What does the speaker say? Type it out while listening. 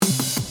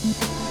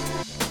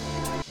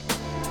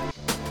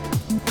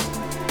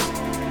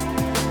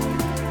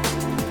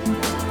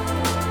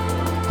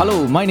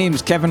Hello, my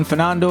name's Kevin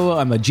Fernando.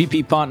 I'm a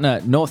GP partner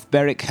at North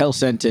Berwick Health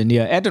Centre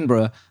near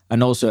Edinburgh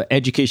and also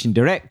Education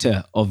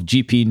Director of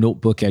GP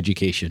Notebook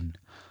Education.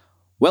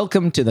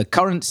 Welcome to the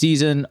current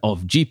season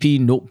of GP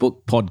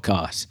Notebook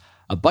Podcast,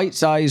 a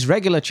bite-sized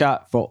regular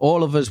chat for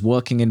all of us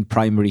working in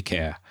primary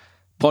care.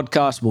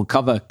 Podcast will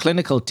cover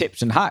clinical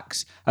tips and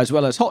hacks as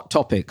well as hot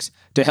topics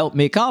to help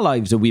make our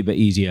lives a wee bit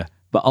easier,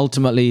 but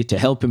ultimately to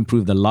help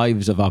improve the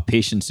lives of our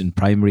patients in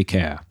primary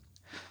care.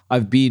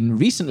 I've been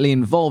recently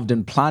involved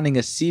in planning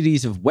a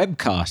series of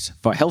webcasts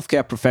for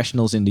healthcare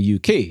professionals in the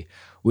UK,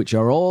 which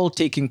are all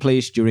taking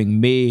place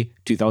during May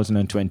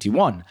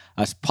 2021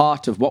 as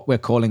part of what we're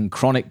calling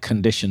Chronic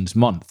Conditions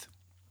Month.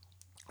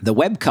 The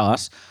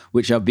webcasts,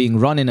 which are being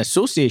run in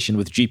association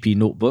with GP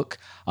Notebook,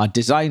 are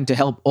designed to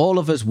help all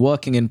of us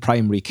working in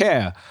primary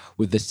care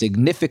with the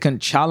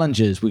significant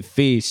challenges we've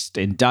faced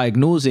in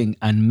diagnosing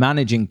and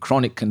managing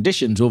chronic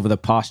conditions over the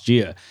past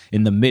year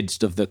in the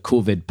midst of the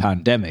COVID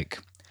pandemic.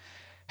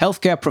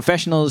 Healthcare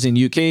professionals in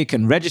UK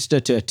can register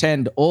to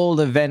attend all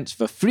the events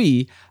for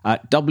free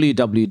at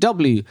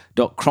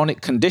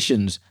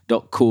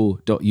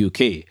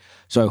www.chronicconditions.co.uk.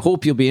 So I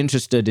hope you'll be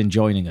interested in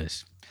joining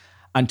us.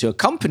 And to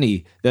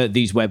accompany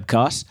these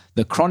webcasts,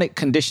 the Chronic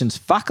Conditions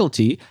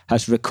faculty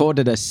has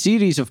recorded a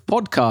series of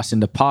podcasts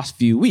in the past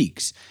few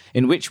weeks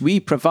in which we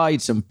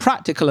provide some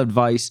practical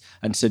advice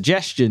and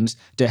suggestions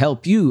to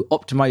help you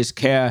optimize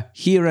care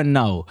here and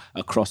now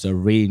across a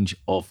range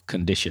of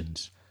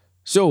conditions.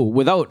 So,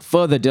 without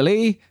further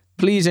delay,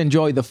 please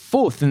enjoy the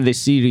fourth in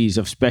this series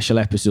of special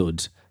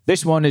episodes.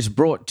 This one is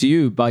brought to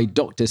you by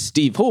Dr.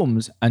 Steve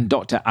Holmes and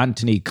Dr.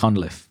 Anthony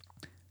Cunliffe.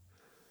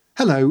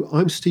 Hello,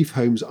 I'm Steve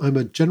Holmes. I'm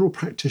a general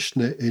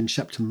practitioner in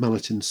Shepton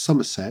Mallet in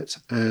Somerset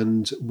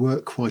and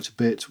work quite a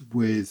bit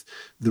with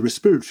the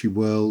respiratory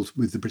world,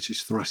 with the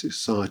British Thoracic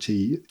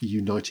Society,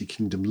 United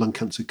Kingdom Lung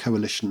Cancer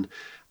Coalition,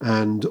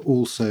 and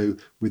also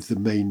with the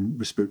main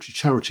respiratory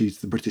charities,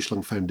 the British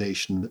Lung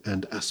Foundation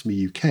and Asthma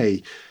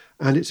UK.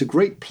 And it's a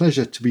great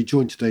pleasure to be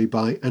joined today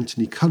by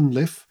Anthony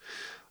Cunliffe.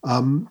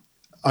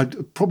 I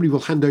probably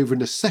will hand over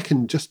in a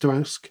second just to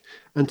ask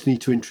Anthony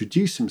to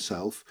introduce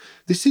himself.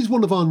 This is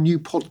one of our new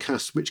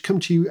podcasts which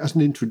come to you as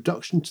an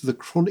introduction to the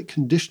Chronic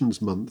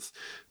Conditions Month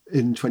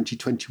in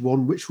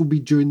 2021, which will be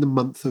during the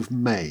month of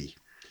May,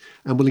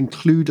 and will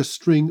include a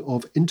string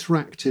of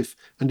interactive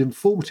and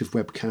informative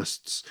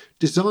webcasts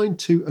designed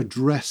to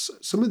address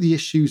some of the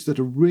issues that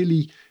are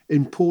really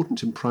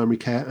important in primary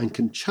care and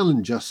can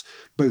challenge us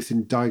both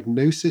in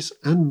diagnosis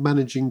and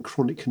managing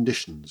chronic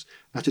conditions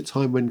at a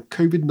time when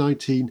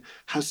COVID-19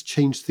 has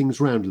changed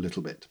things around a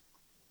little bit.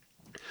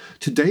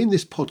 Today in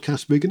this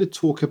podcast, we're going to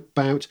talk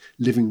about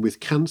living with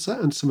cancer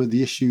and some of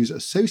the issues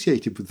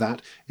associated with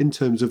that in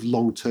terms of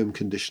long-term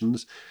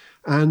conditions.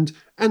 And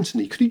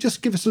Anthony, could you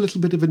just give us a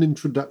little bit of an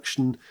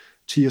introduction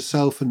to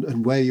yourself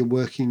and where you're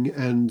working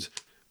and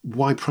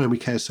why primary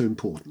care is so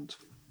important?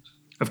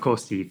 Of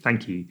course, Steve.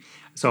 Thank you.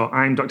 So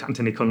I'm Dr.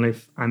 Anthony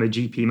Cunliffe. I'm a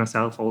GP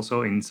myself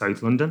also in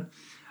South London.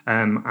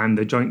 I'm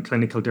the Joint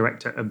Clinical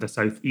Director of the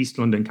South East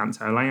London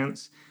Cancer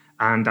Alliance,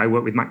 and I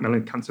work with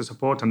Macmillan Cancer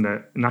Support. I'm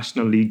the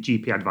National Lead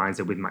GP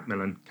Advisor with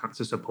Macmillan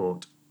Cancer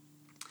Support.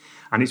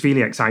 And it's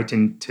really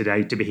exciting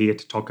today to be here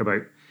to talk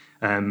about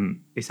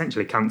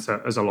essentially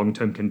cancer as a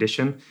long-term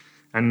condition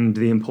and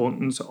the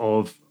importance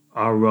of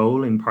our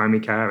role in primary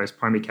care as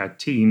primary care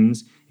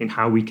teams in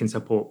how we can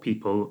support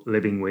people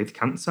living with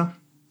cancer.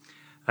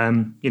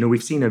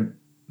 We've seen a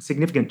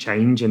significant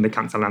change in the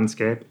cancer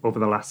landscape over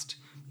the last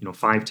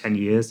 5-10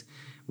 years,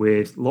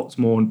 with lots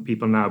more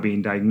people now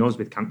being diagnosed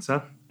with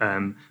cancer,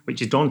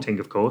 which is daunting,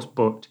 of course,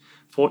 but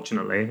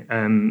fortunately,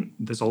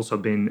 there's also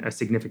been a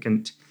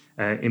significant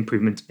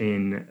improvement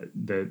in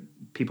the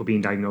people being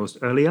diagnosed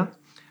earlier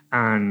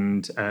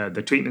and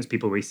the treatments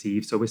people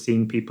receive. So we're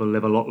seeing people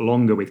live a lot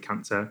longer with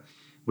cancer,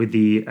 with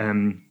the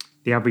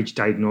average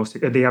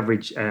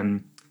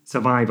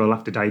survival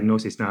after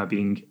diagnosis now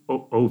being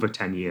over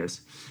 10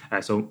 years.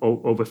 So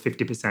over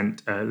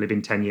 50%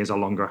 living 10 years or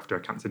longer after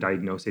a cancer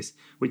diagnosis,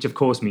 which of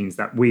course means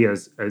that we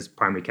as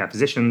primary care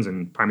physicians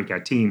and primary care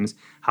teams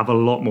have a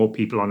lot more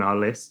people on our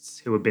lists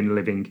who have been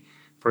living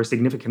for a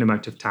significant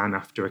amount of time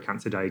after a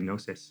cancer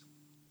diagnosis.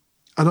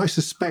 And I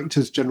suspect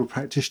as general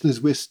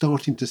practitioners, we're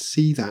starting to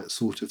see that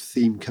sort of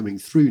theme coming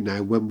through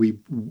now when we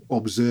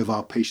observe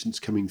our patients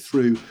coming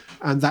through.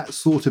 And that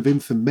sort of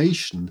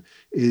information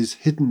is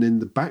hidden in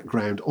the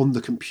background on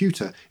the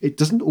computer. It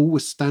doesn't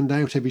always stand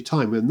out every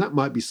time. And that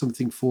might be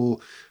something for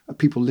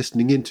people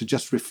listening in to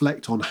just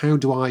reflect on. How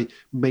do I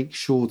make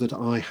sure that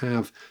I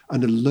have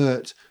an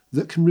alert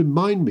that can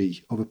remind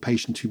me of a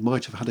patient who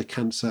might have had a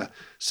cancer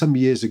some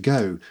years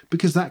ago?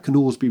 Because that can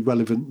always be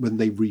relevant when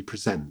they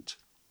represent.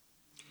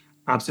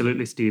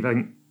 Absolutely, Steve. I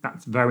think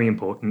that's very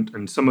important.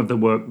 And some of the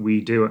work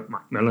we do at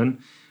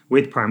Macmillan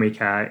with primary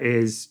care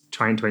is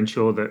trying to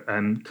ensure that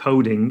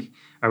coding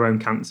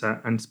around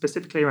cancer and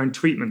specifically around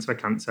treatments for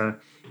cancer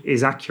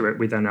is accurate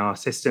within our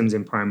systems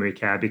in primary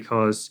care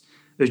because,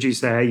 as you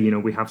say,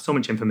 we have so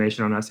much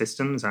information on our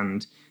systems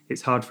and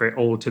it's hard for it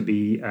all to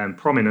be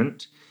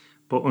prominent.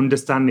 but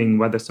understanding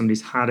whether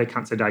somebody's had a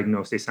cancer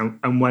diagnosis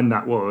and when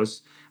that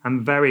was,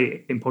 and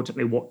very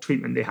importantly, what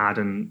treatment they had,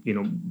 and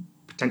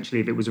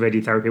potentially if it was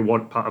radiotherapy,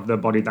 what part of their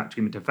body that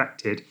treatment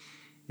affected,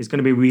 is going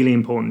to be really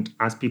important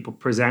as people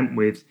present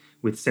with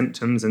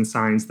symptoms and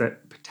signs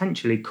that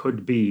potentially could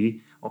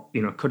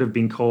have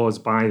been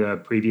caused by the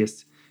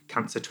previous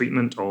cancer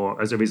treatment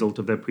or as a result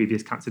of their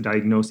previous cancer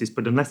diagnosis.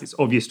 But unless it's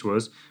obvious to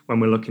us when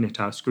we're looking at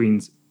our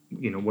screens,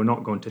 we're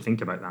not going to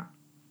think about that.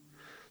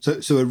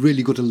 So a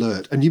really good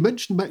alert. And you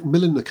mentioned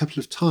Macmillan a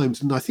couple of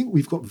times, and I think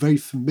we've got very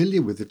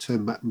familiar with the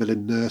term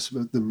Macmillan Nurse,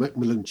 the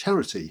Macmillan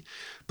charity,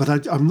 but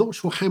I'm not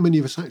sure how many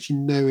of us actually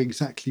know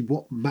exactly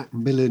what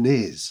Macmillan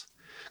is.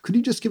 Could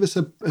you just give us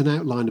an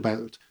outline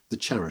about the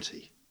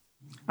charity?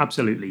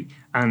 Absolutely.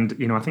 And,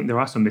 I think there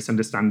are some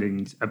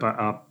misunderstandings about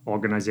our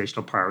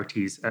organisational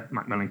priorities at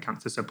Macmillan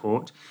Cancer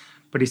Support.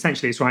 But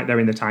essentially, it's right there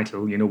in the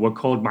title. We're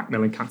called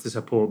Macmillan Cancer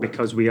Support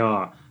because we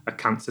are a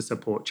cancer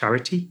support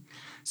charity.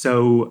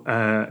 So,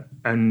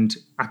 and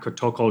I could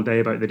talk all day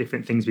about the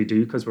different things we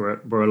do because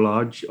we're a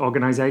large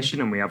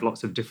organisation and we have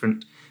lots of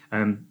different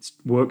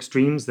work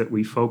streams that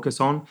we focus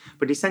on.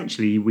 But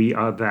essentially, we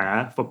are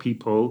there for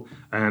people,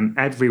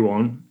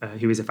 everyone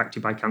who is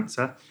affected by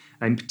cancer,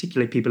 and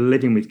particularly people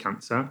living with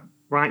cancer,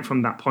 right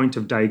from that point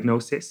of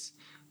diagnosis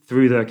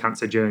through their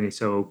cancer journey.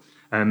 So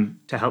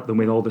to help them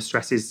with all the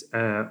stresses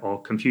or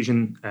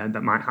confusion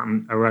that might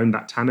happen around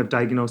that time of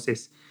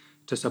diagnosis,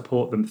 to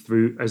support them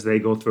through as they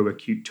go through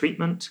acute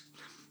treatment,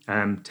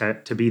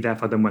 to be there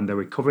for them when they're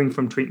recovering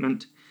from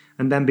treatment.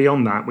 And then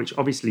beyond that, which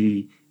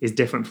obviously is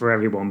different for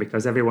everyone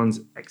because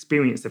everyone's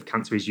experience of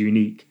cancer is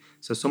unique.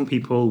 So some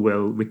people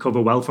will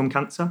recover well from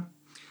cancer.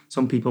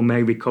 Some people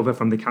may recover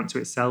from the cancer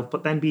itself,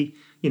 but then be,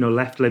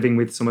 left living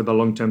with some of the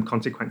long-term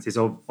consequences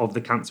of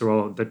the cancer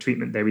or the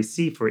treatment they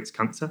receive for its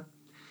cancer.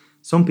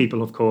 Some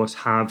people, of course,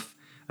 have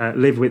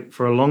lived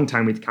for a long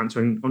time with cancer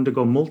and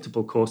undergo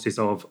multiple courses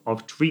of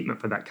treatment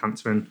for that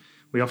cancer. And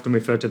we often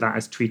refer to that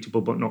as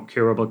treatable but not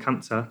curable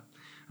cancer.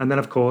 And then,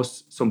 of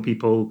course, some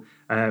people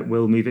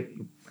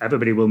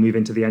everybody will move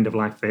into the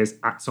end-of-life phase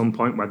at some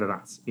point, whether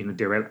that's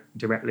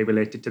directly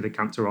related to the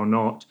cancer or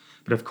not.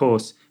 But of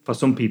course, for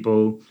some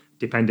people,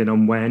 depending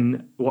on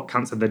what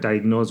cancer they're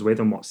diagnosed with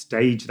and what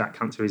stage that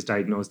cancer is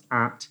diagnosed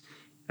at,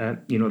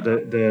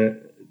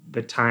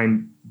 the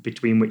time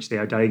between which they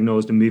are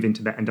diagnosed and move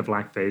into the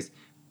end-of-life phase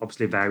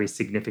obviously varies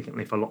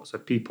significantly for lots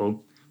of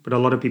people. But a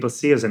lot of people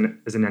see us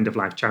as an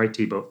end-of-life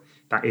charity, but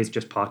that is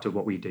just part of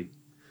what we do.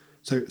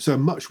 So a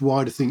much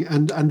wider thing.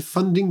 And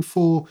funding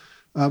for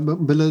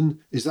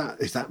Macmillan, is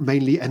that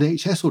mainly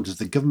NHS, or does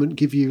the government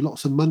give you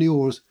lots of money,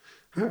 or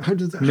how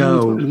does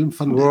Macmillan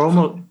fund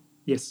it?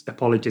 Yes,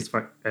 apologies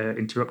for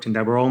interrupting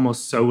there. We're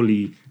almost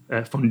solely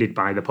funded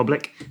by the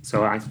public.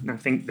 So I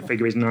think the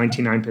figure is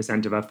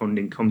 99% of our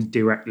funding comes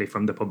directly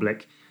from the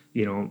public,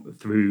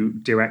 through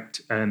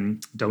direct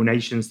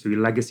donations,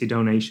 through legacy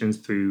donations,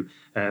 through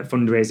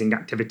fundraising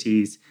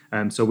activities.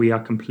 So we are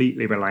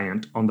completely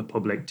reliant on the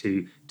public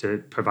to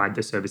provide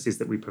the services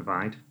that we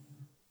provide.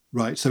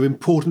 Right, so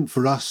important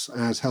for us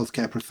as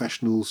healthcare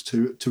professionals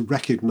to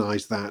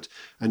recognise that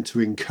and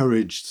to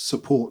encourage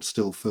support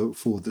still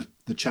for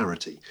the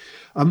charity.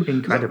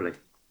 Incredibly.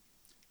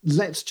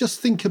 Let's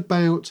just think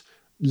about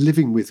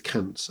living with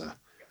cancer.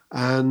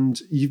 And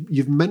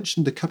you've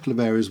mentioned a couple of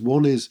areas.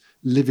 One is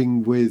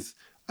living with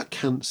a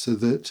cancer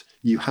that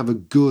you have a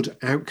good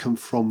outcome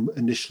from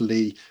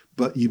initially,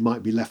 but you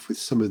might be left with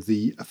some of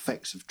the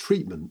effects of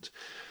treatment.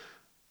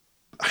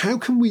 How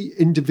can we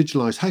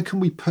individualise, how can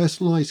we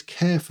personalise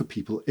care for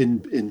people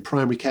in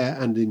primary care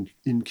and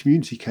in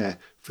community care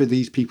for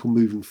these people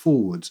moving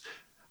forwards?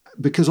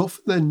 Because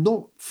often they're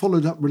not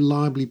followed up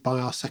reliably by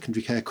our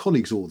secondary care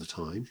colleagues all the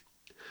time.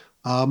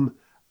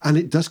 And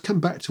it does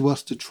come back to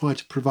us to try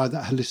to provide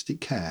that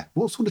holistic care.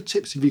 What sort of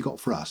tips have you got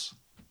for us?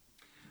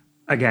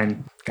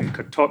 Again, I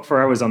could talk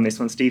for hours on this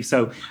one, Steve.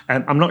 So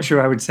I'm not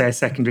sure I would say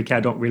secondary care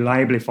don't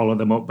reliably follow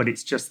them up, but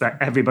it's just that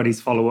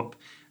everybody's follow-up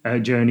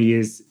journey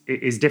is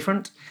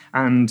different.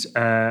 And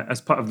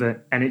as part of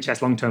the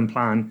NHS long-term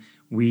plan,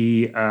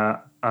 we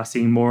are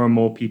seeing more and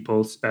more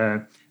people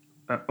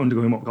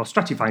undergoing what we call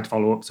stratified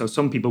follow-up. So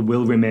some people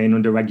will remain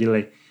under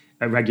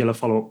regular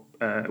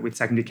follow-up with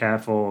secondary care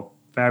for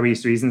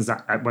various reasons,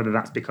 whether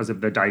that's because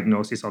of the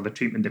diagnosis or the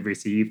treatment they've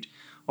received,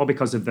 or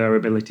because of their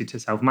ability to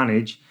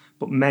self-manage.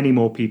 But many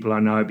more people are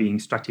now being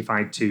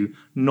stratified to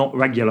not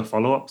regular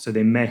follow-up. So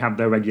they may have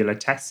their regular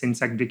tests in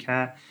secondary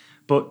care,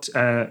 but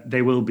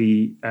they will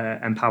be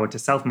empowered to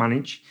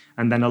self-manage.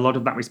 And then a lot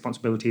of that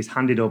responsibility is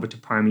handed over to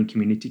primary and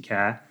community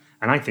care.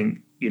 And I think,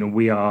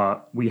 we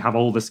have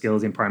all the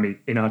skills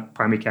in our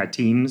primary care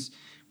teams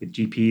with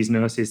GPs,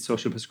 nurses,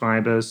 social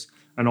prescribers,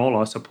 and all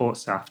our support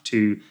staff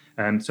to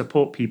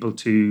support people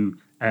to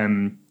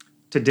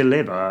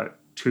deliver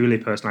truly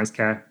personalised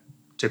care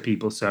to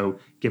people. So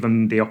give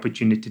them the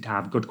opportunity to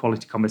have good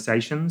quality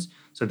conversations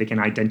so they can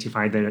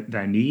identify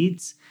their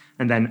needs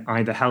and then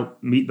either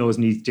help meet those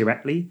needs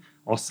directly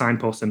or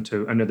signpost them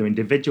to another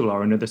individual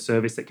or another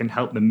service that can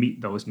help them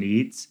meet those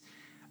needs.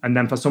 And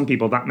then for some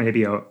people, that may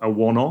be a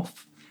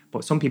one-off,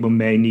 but some people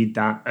may need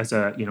that as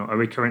a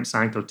recurrent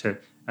cycle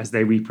as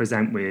they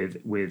represent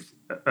with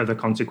other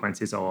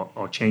consequences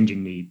or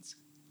changing needs.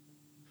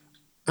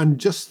 And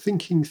just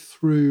thinking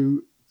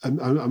through,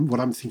 and what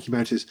I'm thinking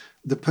about is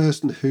the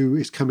person who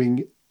is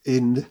coming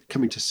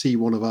to see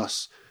one of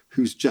us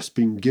who's just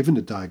been given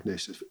a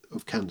diagnosis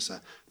of cancer.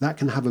 That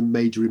can have a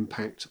major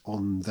impact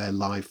on their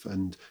life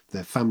and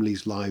their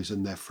family's lives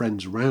and their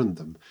friends around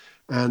them.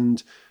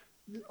 And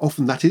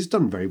often that is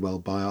done very well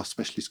by our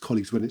specialist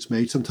colleagues when it's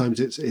made.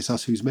 Sometimes it's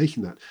us who's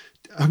making that.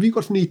 Have you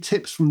got any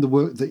tips from the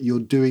work that you're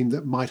doing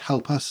that might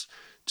help us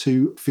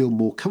to feel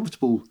more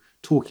comfortable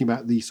talking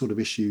about these sort of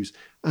issues,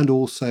 and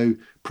also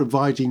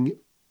providing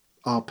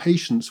our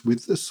patients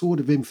with the sort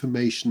of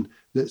information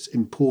that's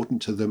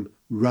important to them,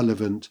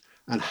 relevant,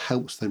 and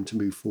helps them to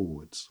move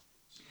forwards?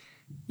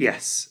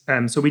 Yes.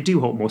 So we do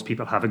hope most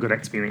people have a good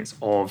experience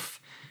of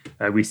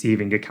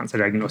receiving a cancer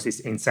diagnosis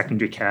in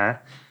secondary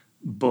care.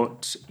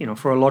 But,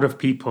 for a lot of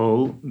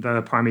people,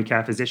 the primary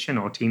care physician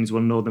or teams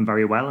will know them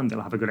very well and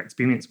they'll have a good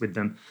experience with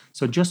them.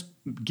 So just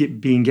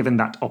being given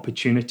that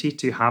opportunity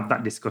to have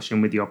that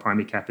discussion with your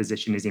primary care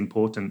physician is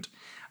important.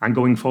 And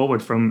going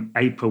forward from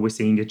April, we're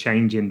seeing a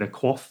change in the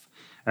QOF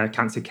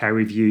Cancer Care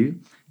Review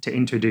to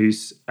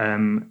introduce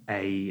an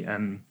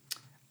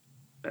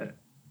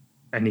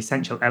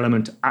essential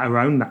element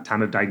around that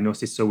time of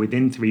diagnosis, so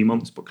within 3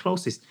 months, but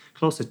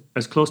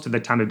as close to the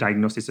time of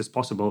diagnosis as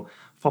possible,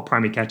 for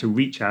primary care to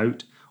reach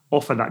out,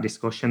 offer that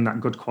discussion,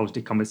 that good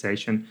quality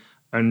conversation,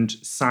 and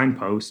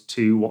signpost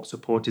to what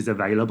support is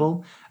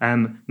available.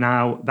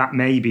 Now, that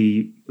may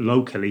be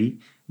locally,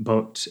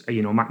 but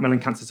Macmillan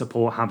Cancer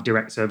Support have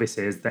direct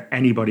services that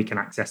anybody can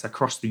access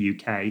across the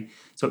UK.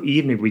 So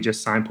even if we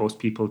just signpost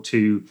people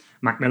to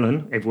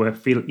Macmillan, if we're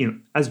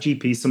feeling, as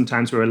GPs,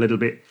 sometimes we're a little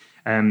bit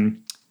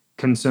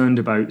concerned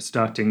about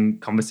starting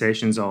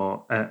conversations,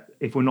 or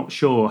if we're not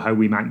sure how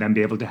we might then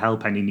be able to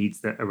help any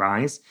needs that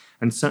arise.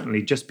 And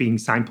certainly just being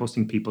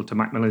signposting people to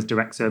Macmillan's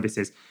direct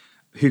services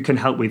who can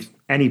help with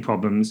any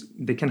problems.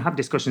 They can have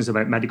discussions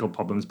about medical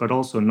problems, but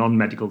also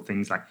non-medical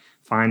things like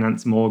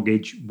finance,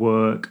 mortgage,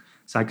 work,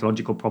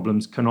 psychological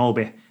problems can all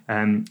be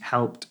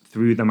helped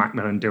through the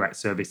Macmillan direct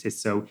services.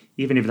 So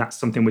even if that's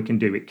something we can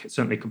do, it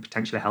certainly could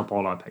potentially help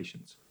all our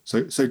patients.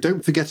 So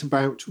don't forget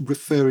about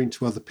referring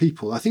to other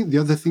people. I think the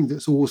other thing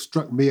that's always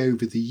struck me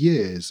over the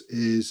years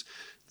is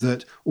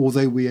that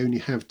although we only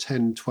have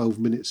 10, 12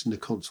 minutes in a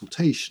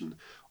consultation,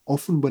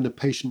 often when a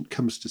patient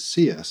comes to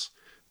see us,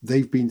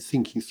 they've been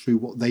thinking through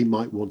what they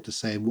might want to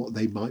say and what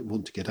they might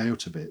want to get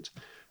out of it.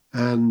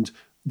 And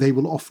they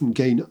will often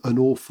gain an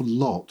awful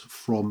lot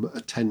from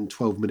a 10,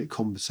 12-minute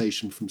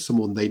conversation from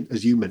someone they,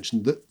 as you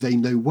mentioned, that they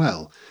know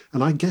well.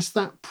 And I guess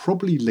that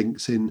probably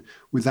links in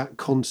with that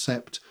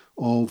concept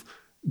of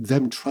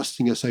them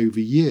trusting us over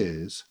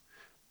years,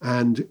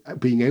 and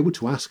being able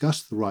to ask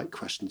us the right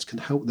questions can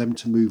help them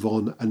to move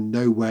on and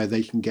know where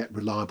they can get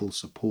reliable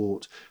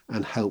support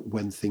and help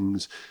when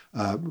things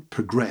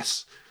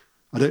progress.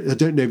 I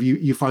don't know if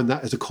you find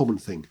that as a common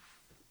thing.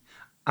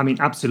 I mean,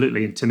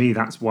 absolutely. And to me,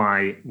 that's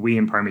why we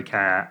in primary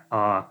care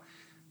are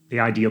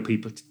the ideal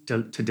people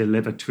to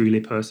deliver truly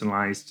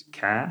personalised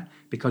care,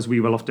 because we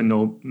will often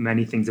know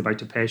many things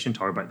about a patient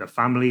or about their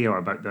family or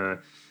about the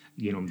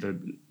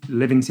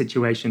living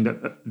situation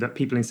that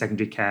people in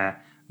secondary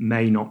care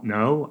may not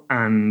know.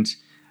 And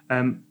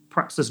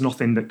perhaps there's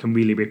nothing that can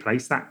really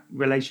replace that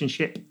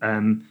relationship.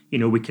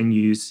 We can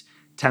use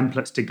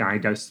templates to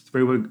guide us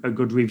through a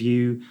good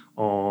review,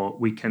 or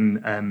we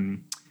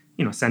can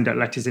send out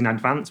letters in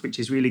advance, which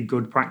is really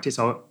good practice,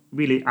 or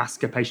really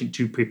ask a patient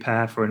to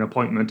prepare for an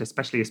appointment,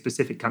 especially a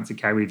specific cancer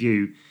care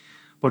review.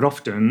 But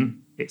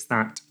often it's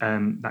that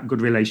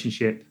good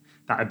relationship,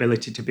 that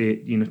ability to be,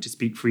 to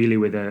speak freely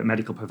with a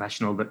medical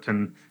professional that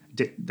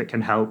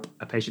can help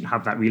a patient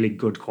have that really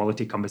good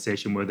quality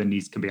conversation where the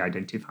needs can be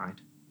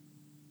identified.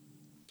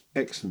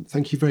 Excellent.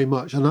 Thank you very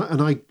much. And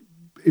I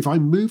if I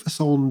move us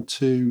on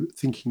to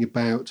thinking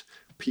about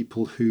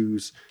people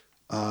whose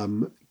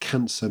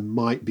cancer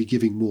might be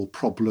giving more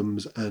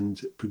problems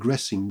and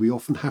progressing, we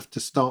often have to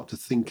start to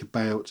think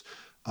about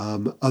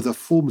other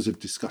forms of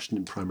discussion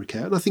in primary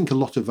care. And I think a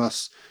lot of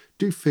us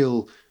do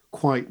feel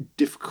quite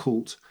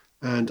difficult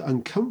and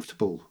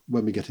uncomfortable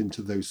when we get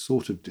into those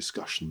sort of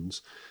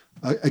discussions.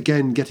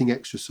 Again, getting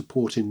extra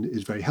support in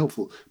is very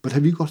helpful. But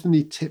have you got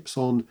any tips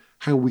on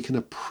how we can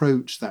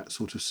approach that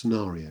sort of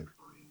scenario?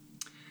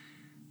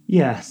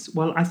 Yes.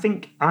 Well, I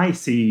think I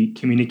see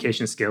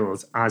communication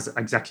skills as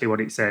exactly what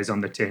it says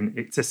on the tin.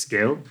 It's a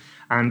skill.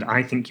 And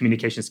I think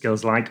communication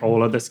skills, like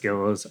all other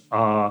skills,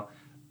 are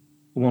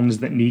ones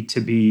that need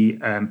to be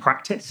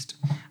practiced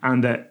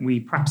and that we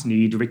perhaps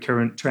need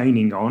recurrent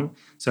training on.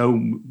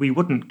 So we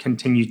wouldn't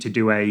continue to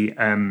do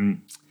a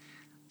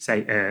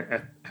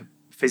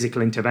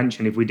physical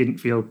intervention if we didn't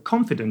feel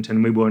confident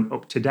and we weren't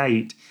up to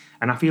date.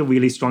 And I feel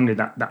really strongly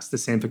that that's the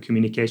same for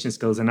communication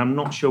skills. And I'm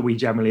not sure we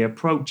generally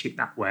approach it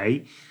that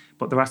way,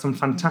 but there are some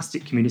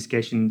fantastic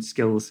communication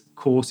skills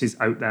courses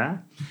out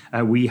there.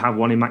 We have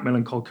one in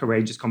Macmillan called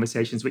Courageous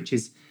Conversations, which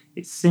is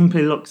it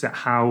simply looks at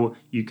how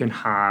you can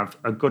have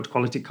a good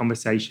quality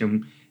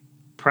conversation,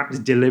 perhaps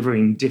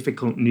delivering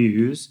difficult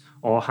news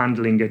or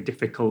handling a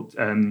difficult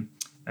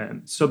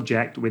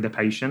subject with a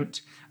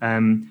patient.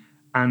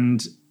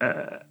 And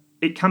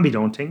it can be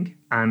daunting.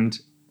 And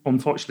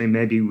unfortunately,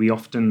 maybe we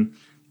often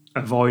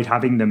avoid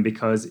having them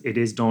because it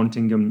is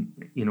daunting and,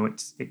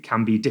 it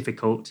can be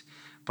difficult.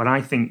 But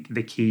I think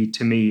the key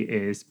to me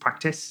is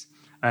practice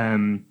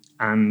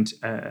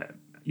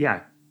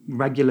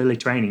regularly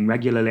training,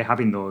 regularly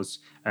having those,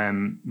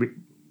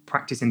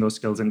 practicing those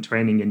skills and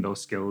training in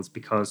those skills,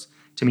 because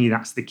to me,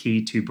 that's the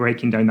key to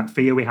breaking down that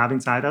fear we have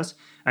inside us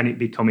and it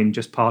becoming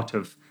just part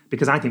of,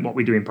 because I think what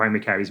we do in primary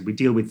care is we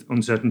deal with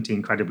uncertainty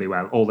incredibly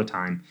well all the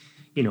time.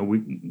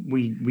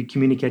 We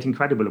communicate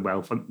incredibly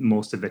well for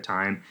most of the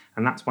time.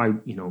 And that's why,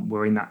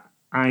 we're in that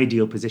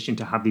ideal position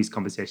to have these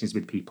conversations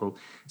with people.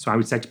 So I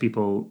would say to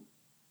people,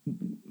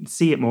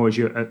 see it more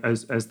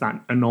as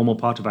that a normal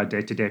part of our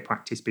day-to-day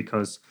practice,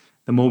 because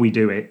the more we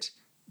do it,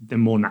 the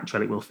more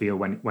natural it will feel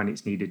when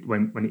it's needed,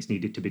 when it's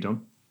needed to be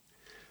done.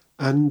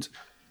 And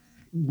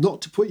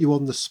not to put you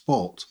on the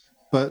spot,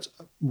 but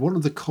one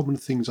of the common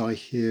things I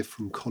hear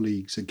from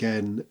colleagues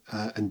again,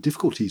 and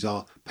difficulties,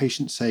 are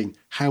patients saying,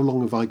 how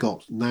long have I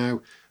got?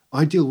 Now,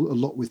 I deal a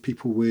lot with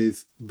people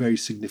with very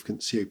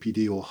significant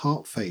COPD or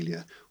heart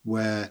failure,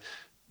 where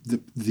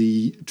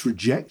the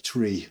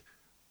trajectory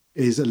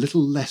is a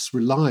little less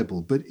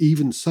reliable. But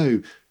even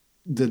so,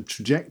 the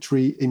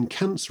trajectory in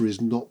cancer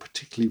is not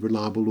particularly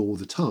reliable all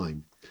the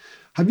time.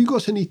 Have you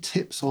got any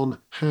tips on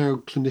how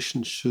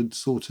clinicians should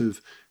sort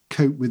of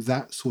cope with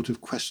that sort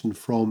of question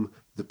from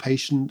the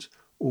patient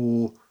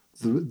or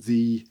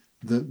the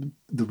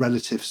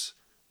relatives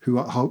who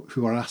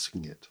are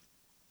asking it?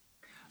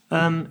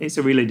 It's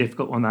a really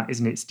difficult one, that,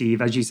 isn't it,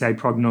 Steve? As you say,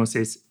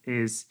 prognosis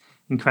is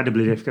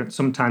incredibly difficult.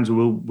 Sometimes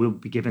we'll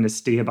be given a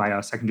steer by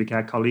our secondary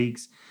care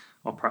colleagues,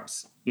 or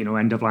perhaps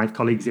end of life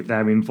colleagues if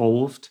they're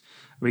involved,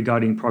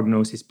 regarding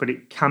prognosis. But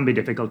it can be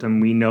difficult,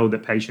 and we know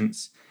that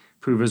patients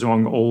prove us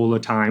wrong all the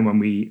time when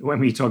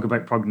we talk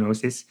about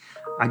prognosis.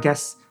 I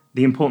guess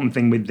the important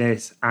thing with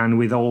this and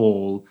with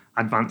all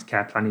advanced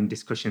care planning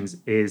discussions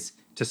is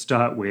to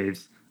start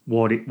with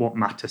what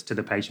matters to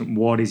the patient,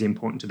 what is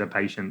important to the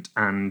patient,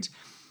 and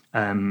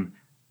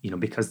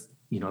because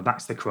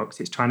that's the crux.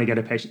 It's trying to get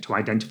a patient to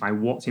identify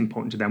what's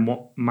important to them,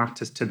 what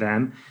matters to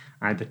them,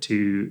 either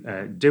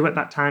to do at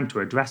that time, to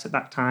address at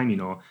that time,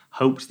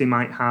 hopes they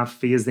might have,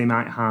 fears they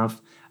might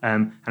have.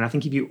 And I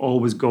think if you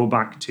always go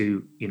back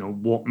to,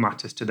 what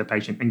matters to the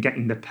patient and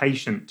getting the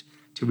patient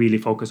to really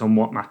focus on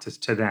what matters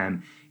to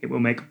them, it will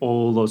make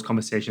all those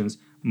conversations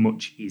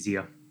much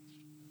easier.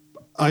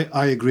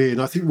 I agree.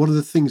 And I think one of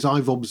the things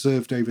I've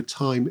observed over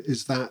time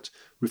is that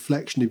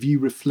reflection. If you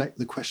reflect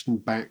the question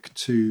back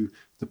to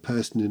the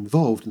person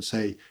involved and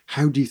say,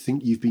 how do you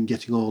think you've been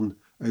getting on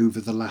over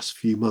the last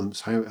few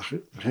months? How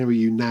are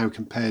you now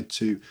compared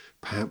to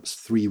perhaps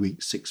 3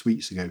 weeks, 6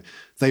 weeks ago?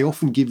 They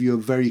often give you a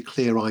very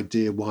clear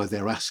idea why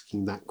they're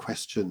asking that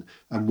question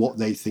and what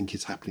they think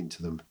is happening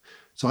to them.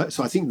 So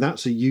I think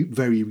that's a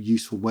very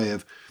useful way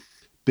of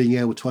being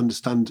able to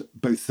understand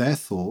both their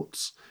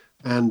thoughts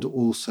and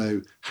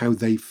also how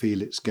they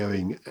feel it's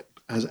going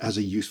as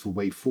a useful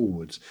way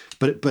forwards.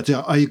 But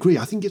I agree.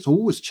 I think it's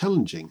always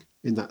challenging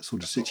in that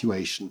sort of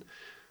situation.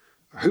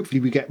 Hopefully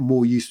we get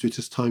more used to it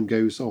as time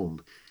goes on.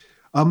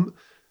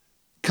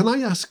 Can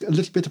I ask a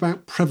little bit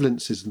about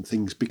prevalences and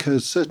things?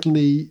 Because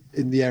certainly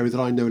in the area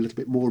that I know a little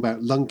bit more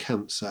about, lung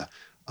cancer,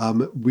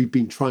 we've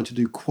been trying to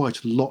do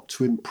quite a lot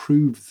to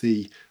improve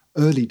the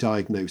early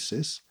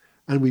diagnosis,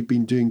 and we've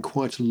been doing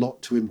quite a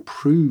lot to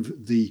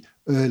improve the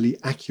early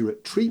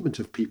accurate treatment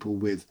of people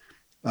with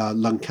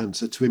lung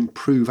cancer to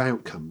improve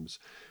outcomes.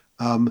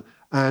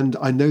 And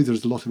I know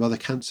there's a lot of other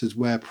cancers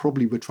where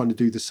probably we're trying to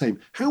do the same.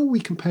 How are we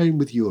comparing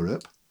with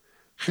Europe?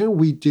 How are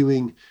we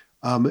doing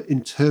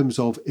in terms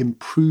of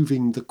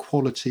improving the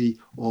quality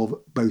of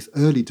both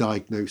early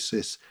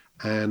diagnosis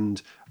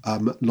and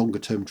longer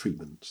term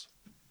treatments?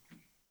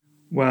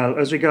 Well,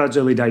 as regards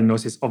early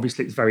diagnosis,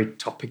 obviously it's very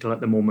topical at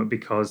the moment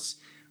because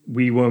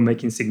we were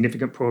making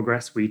significant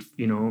progress.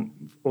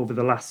 Over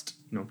the last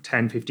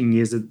 10, 15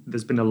 years,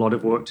 there's been a lot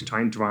of work to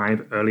try and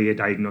drive earlier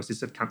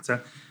diagnosis of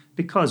cancer,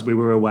 because we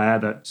were aware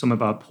that some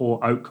of our poor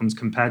outcomes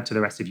compared to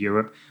the rest of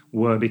Europe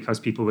were because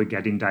people were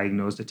getting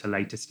diagnosed at a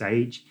later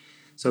stage.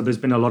 So there's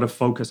been a lot of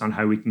focus on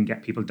how we can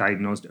get people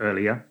diagnosed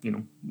earlier.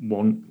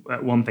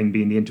 One thing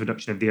being the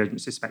introduction of the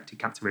urgent suspected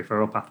cancer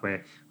referral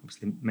pathway,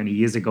 obviously many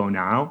years ago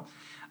now.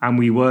 And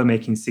we were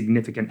making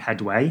significant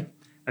headway.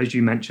 As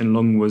you mentioned,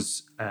 lung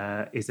is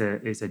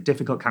a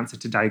difficult cancer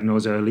to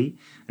diagnose early,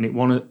 and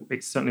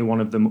it's certainly one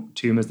of the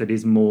tumours that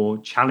is more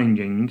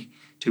challenging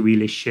to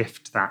really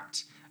shift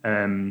that.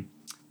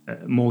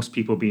 Most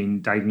people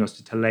being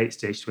diagnosed at a late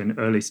stage to an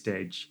early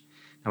stage.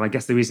 Now, I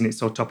guess the reason it's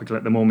so topical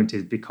at the moment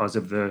is because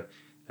of the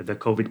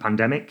COVID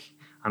pandemic,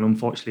 and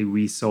unfortunately,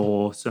 we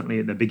saw certainly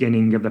at the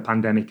beginning of the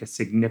pandemic a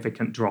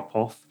significant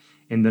drop-off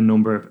in the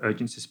number of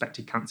urgent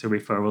suspected cancer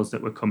referrals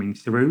that were coming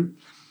through.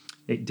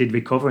 It did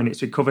recover, and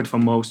it's recovered for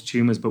most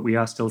tumours, but we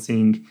are still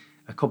seeing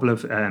a couple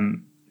of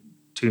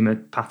tumour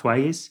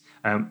pathways,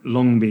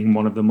 lung being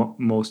one of the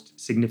most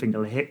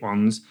significantly hit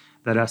ones,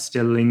 that are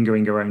still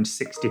lingering around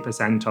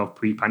 60% of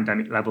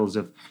pre-pandemic levels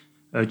of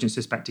urgent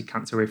suspected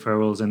cancer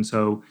referrals. And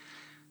so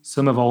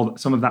some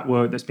of that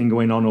work that's been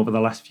going on over the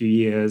last few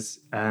years,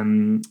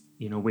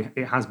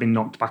 it has been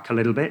knocked back a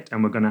little bit,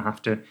 and we're going to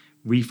have to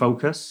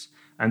refocus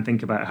and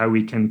think about how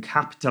we can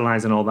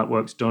capitalise on all that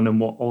work's done and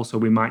what also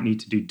we might need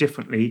to do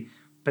differently,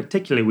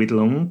 particularly with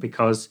lung,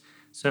 because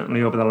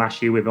certainly over the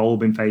last year we've all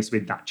been faced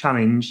with that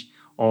challenge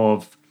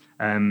of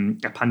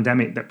a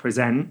pandemic that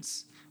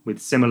presents with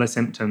similar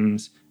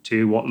symptoms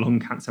to what lung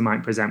cancer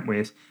might present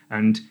with.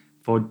 And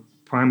for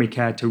primary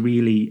care to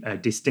really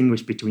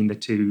distinguish between the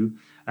two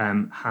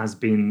has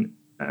been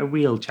a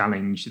real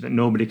challenge that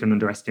nobody can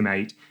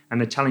underestimate,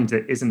 and a challenge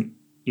that isn't,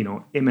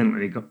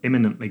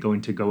 imminently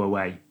going to go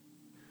away.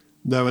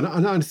 No,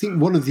 and I think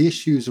one of the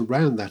issues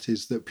around that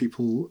is that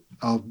people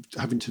are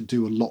having to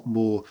do a lot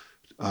more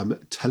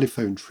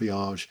telephone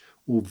triage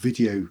or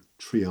video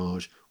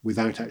triage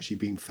without actually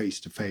being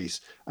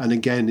face-to-face. And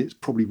again, it's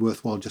probably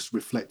worthwhile just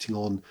reflecting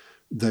on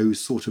those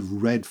sort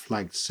of red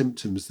flag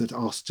symptoms that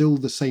are still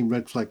the same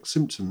red flag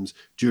symptoms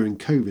during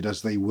COVID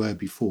as they were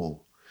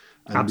before.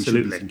 And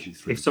absolutely.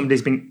 If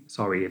somebody's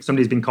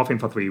been coughing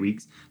for 3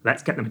 weeks,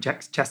 let's get them a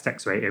chest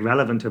x-ray,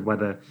 irrelevant of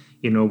whether,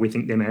 we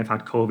think they may have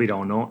had COVID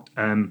or not.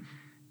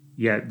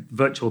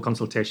 Virtual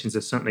consultations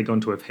are certainly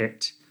going to have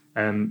hit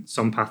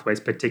some pathways,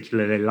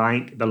 particularly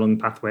like the lung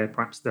pathway,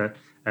 perhaps the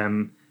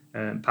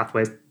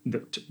pathways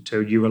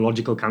to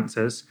urological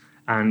cancers.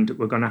 And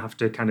we're going to have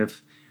to kind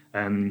of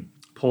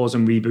pause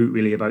and reboot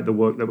really about the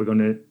work that we're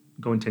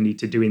going to need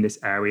to do in this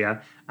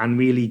area, and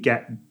really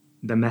get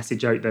the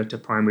message out there to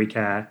primary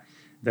care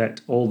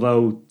that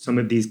although some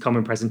of these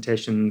common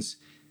presentations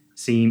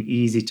seem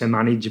easy to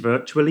manage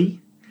virtually,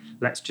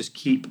 let's just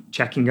keep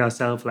checking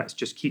ourselves. Let's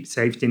just keep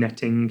safety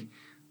netting.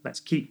 Let's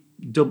keep,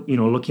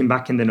 looking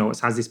back in the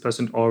notes. Has this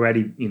person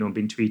already,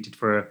 been treated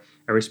for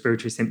a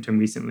respiratory symptom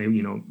recently?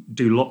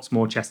 Do lots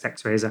more chest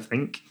X-rays, I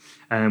think,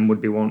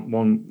 would be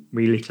one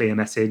really clear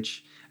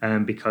message.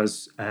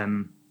 Because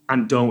and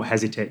don't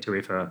hesitate to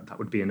refer. That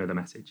would be another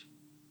message.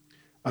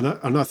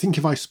 And I think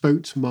if I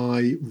spoke to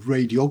my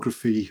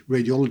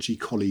radiology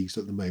colleagues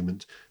at the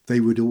moment, they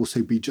would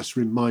also be just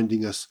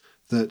reminding us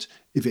that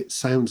if it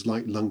sounds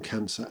like lung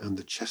cancer and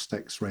the chest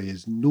X-ray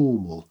is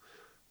normal,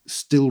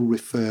 still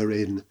refer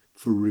in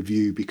for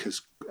review,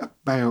 because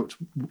about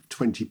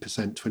 20%,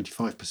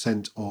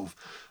 25% of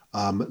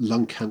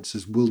lung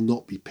cancers will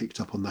not be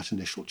picked up on that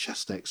initial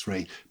chest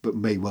X-ray, but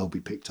may well be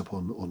picked up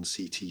on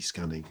CT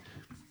scanning.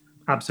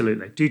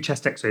 Absolutely. Do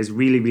chest X-rays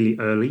really, really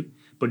early,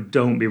 but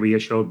don't be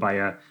reassured by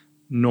a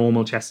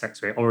normal chest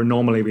X-ray or a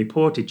normally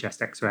reported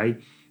chest X-ray,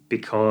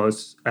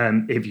 because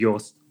if your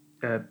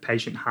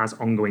patient has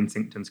ongoing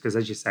symptoms, because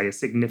as you say, a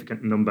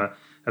significant number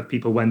of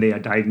people when they are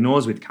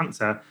diagnosed with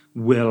cancer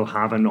will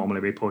have a normally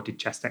reported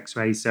chest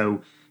X-ray.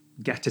 So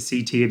get a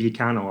CT if you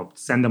can, or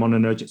send them on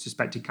an urgent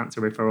suspected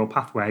cancer referral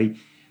pathway.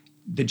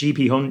 The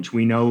GP hunch,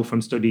 we know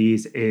from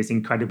studies, is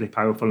incredibly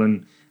powerful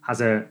and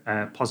has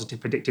a positive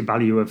predictive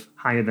value of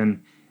higher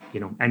than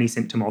any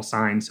symptom or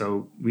sign.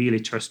 So really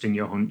trust in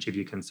your hunch if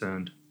you're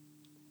concerned.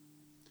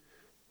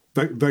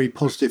 Very, very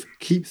positive.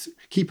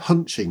 Keep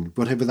hunching,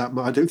 whatever that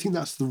might. I don't think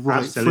that's the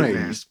right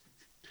phrase.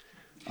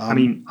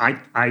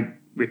 I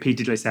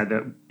repeatedly said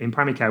that in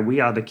primary care we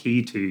are the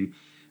key to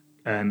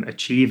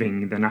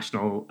achieving the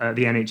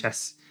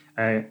NHS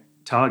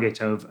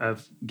target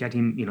of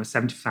getting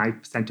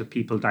 75% of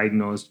people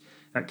diagnosed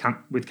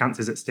with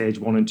cancers at stage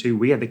 1 and 2.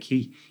 We are the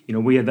key.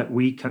 We are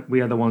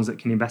the ones that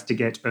can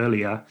investigate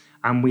earlier,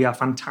 and we are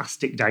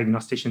fantastic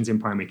diagnosticians in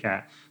primary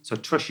care. So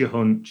trust your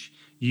hunch.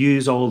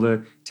 Use all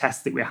the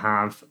tests that we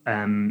have,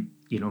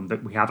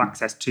 that we have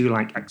access to,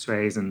 like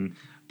X-rays and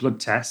blood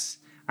tests.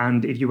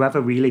 And if you ever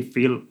really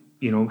feel,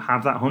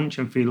 have that hunch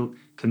and feel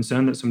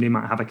concerned that somebody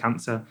might have a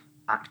cancer,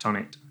 act on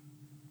it.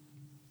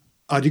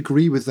 I'd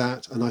agree with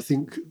that. And I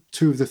think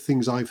two of the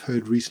things I've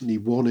heard recently,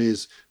 one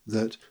is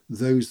that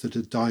those that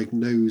are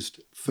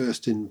diagnosed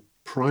first in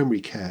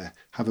primary care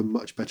have a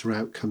much better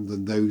outcome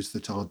than those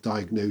that are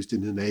diagnosed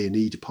in an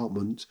A&E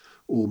department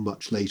or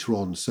much later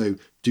on. So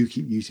do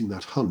keep using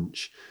that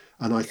hunch.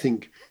 And I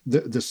think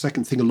the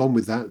second thing along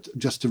with that,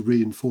 just to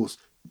reinforce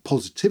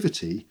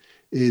positivity,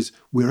 is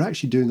we're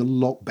actually doing a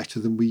lot better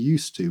than we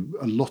used to.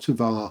 A lot of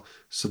our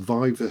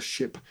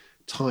survivorship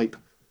type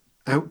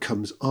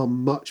outcomes are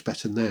much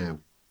better now.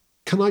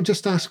 Can I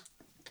just ask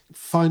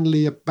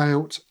finally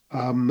about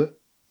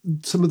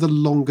some of the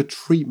longer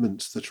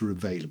treatments that are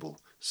available?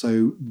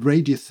 So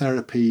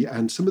radiotherapy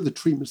and some of the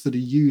treatments that are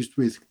used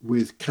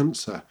with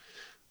cancer,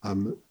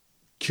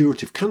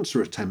 curative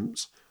cancer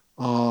attempts,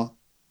 are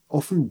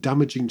often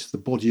damaging to the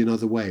body in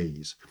other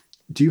ways.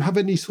 Do you have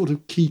any sort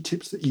of key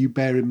tips that you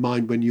bear in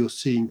mind when you're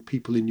seeing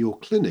people in your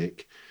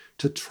clinic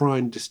to try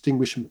and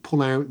distinguish and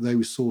pull out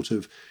those sort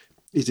of,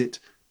 is it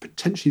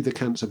potentially the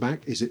cancer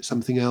back, is it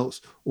something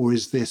else, or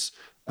is this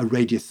a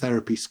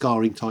radiotherapy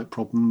scarring type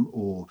problem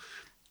or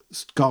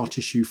scar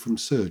tissue from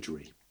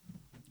surgery?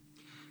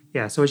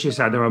 Yeah, so as you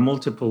said, there are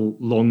multiple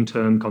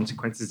long-term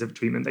consequences of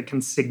treatment that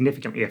can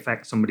significantly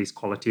affect somebody's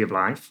quality of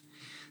life.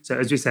 So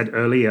as we said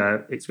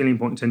earlier, it's really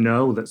important to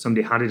know that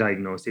somebody had a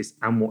diagnosis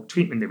and what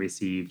treatment they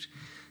received.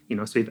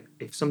 So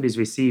if somebody's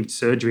received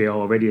surgery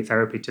or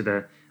radiotherapy to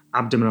the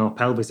abdomen or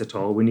pelvis at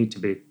all, we need to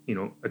be,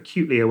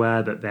 acutely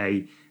aware that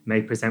they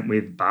may present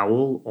with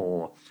bowel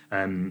or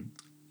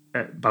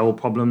bowel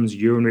problems,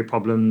 urinary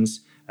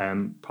problems,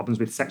 problems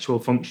with sexual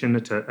function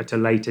at a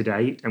later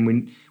date.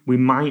 And we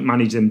might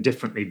manage them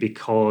differently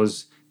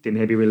because they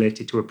may be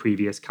related to a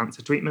previous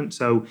cancer treatment.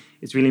 So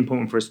it's really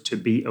important for us to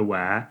be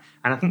aware.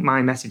 And I think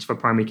my message for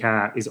primary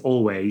care is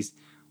always,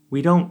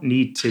 we don't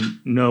need to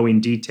know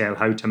in detail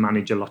how to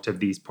manage a lot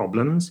of these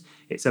problems.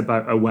 It's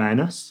about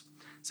awareness.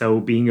 So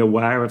being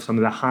aware of some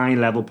of the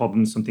high-level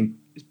problems, something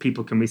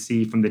people can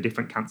receive from the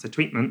different cancer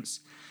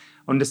treatments,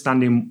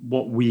 understanding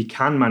what we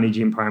can manage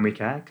in primary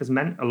care, because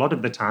a lot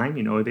of the time,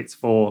 if it's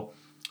for,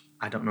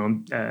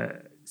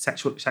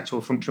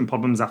 sexual function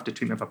problems after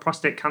treatment for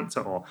prostate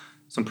cancer or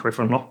some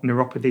peripheral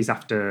neuropathies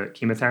after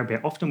chemotherapy,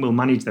 often we'll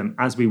manage them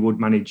as we would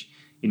manage,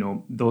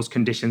 those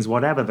conditions,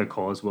 whatever the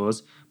cause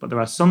was. But there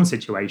are some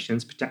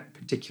situations,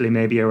 particularly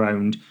maybe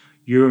around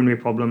urinary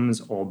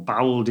problems or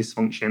bowel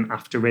dysfunction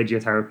after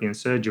radiotherapy and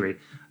surgery,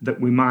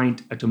 that we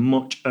might, at a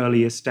much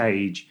earlier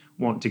stage,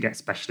 want to get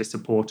specialist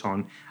support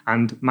on.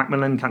 And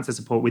Macmillan Cancer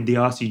Support with the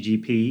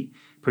RCGP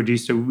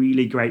produced a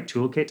really great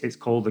toolkit. It's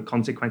called the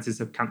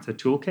Consequences of Cancer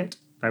Toolkit.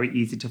 Very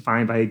easy to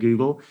find via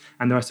Google.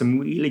 And there are some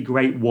really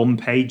great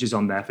one-pagers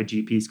on there for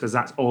GPs, because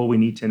that's all we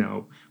need to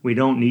know. We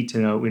don't need to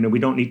know, we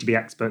don't need to be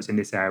experts in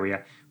this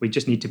area. We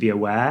just need to be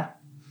aware,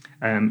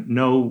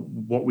 know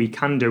what we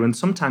can do. And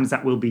sometimes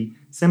that will be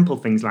simple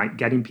things like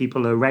getting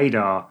people a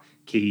radar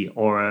key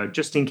or a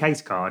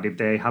just-in-case card if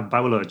they have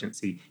bowel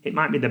urgency. It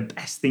might be the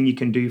best thing you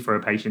can do for a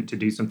patient to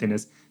do something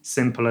as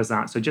simple as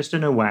that. So just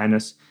an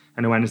awareness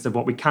of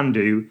what we can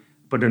do,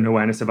 but an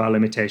awareness of our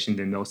limitations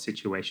in those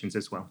situations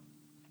as well.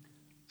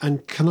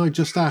 And can I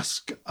just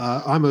ask,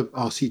 I'm a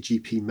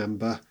RCGP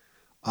member.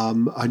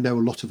 I know a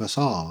lot of us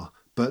are,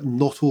 but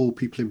not all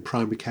people in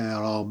primary care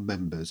are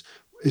members.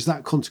 Is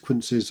that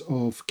Consequences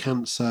of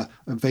Cancer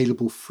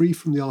available free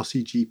from the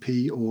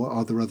RCGP, or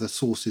are there other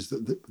sources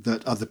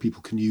that other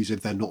people can use if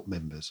they're not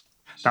members?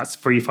 That's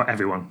free for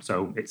everyone,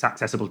 so it's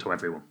accessible to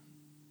everyone.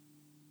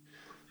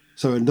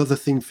 So another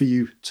thing for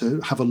you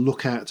to have a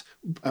look at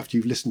after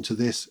you've listened to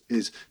this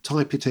is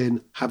type it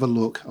in, have a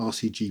look,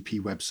 RCGP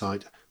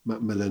website,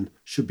 Macmillan,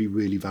 should be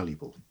really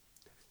valuable.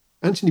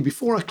 Anthony,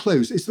 before I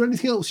close, is there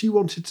anything else you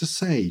wanted to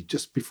say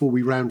just before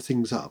we round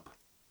things up?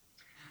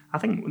 I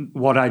think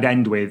what I'd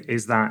end with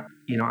is that,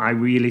 I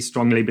really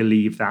strongly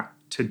believe that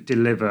to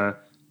deliver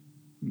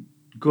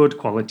good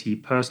quality,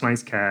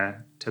 personalised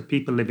care to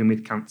people living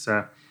with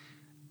cancer,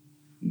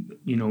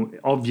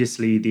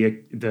 obviously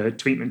the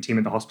treatment team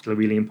at the hospital are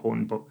really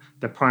important, but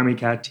the primary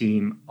care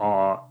team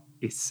are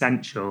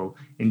essential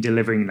in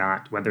delivering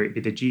that, whether it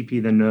be the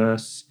GP, the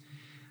nurse,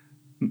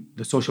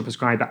 the social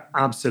prescriber.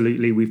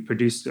 Absolutely, we've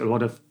produced a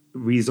lot of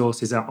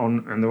resources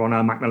and they're on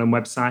our Macmillan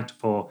website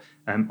for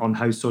on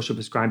how social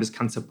prescribers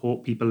can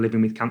support people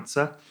living with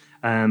cancer,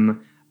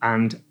 and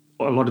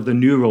a lot of the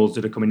new roles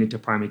that are coming into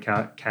primary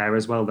care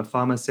as well, the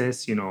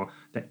pharmacists,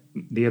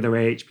 the other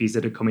AHPs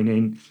that are coming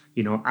in.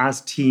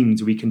 As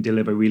teams, we can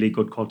deliver really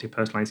good quality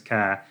personalised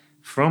care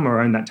from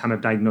around that time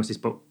of diagnosis,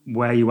 but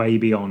way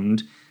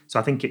beyond. So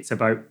I think it's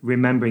about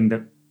remembering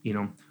that,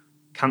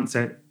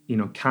 cancer,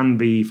 can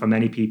be for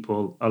many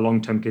people a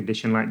long-term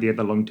condition like the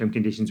other long-term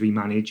conditions we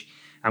manage.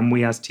 And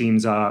we as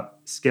teams are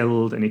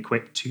skilled and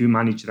equipped to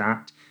manage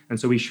that. And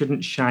so we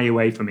shouldn't shy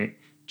away from it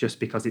just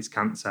because it's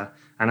cancer.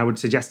 And I would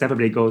suggest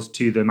everybody goes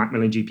to the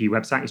Macmillan GP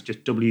website. It's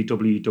just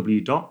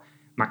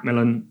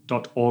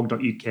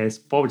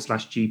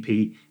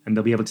www.macmillan.org.uk/GP, and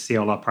they'll be able to see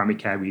all our primary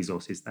care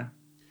resources there.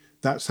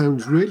 That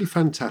sounds really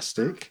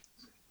fantastic.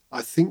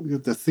 I think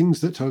that the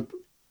things that are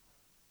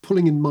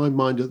pulling in my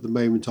mind at the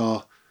moment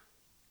are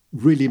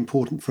really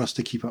important for us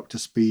to keep up to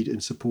speed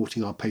in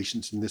supporting our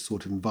patients in this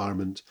sort of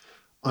environment.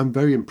 I'm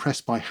very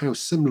impressed by how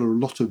similar a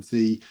lot of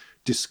the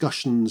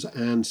discussions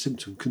and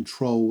symptom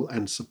control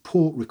and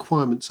support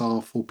requirements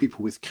are for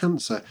people with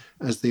cancer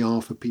as they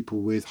are for people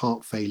with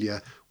heart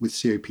failure, with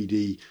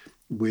COPD,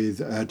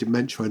 with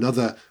dementia and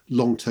other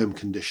long-term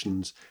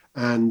conditions.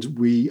 And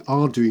we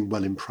are doing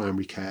well in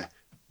primary care.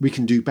 We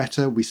can do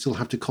better. We still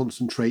have to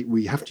concentrate.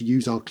 We have to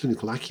use our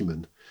clinical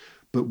acumen,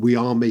 but we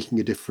are making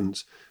a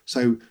difference.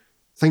 So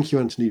thank you,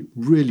 Anthony.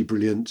 Really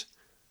brilliant.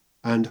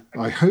 And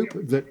I hope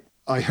that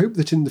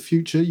in the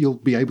future you'll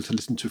be able to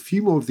listen to a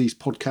few more of these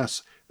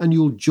podcasts and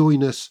you'll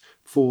join us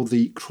for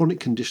the Chronic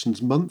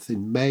Conditions Month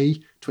in May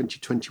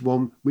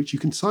 2021, which you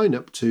can sign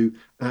up to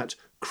at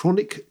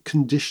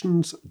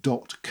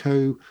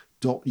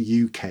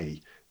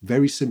chronicconditions.co.uk.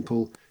 Very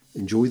simple.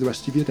 Enjoy the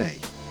rest of your day.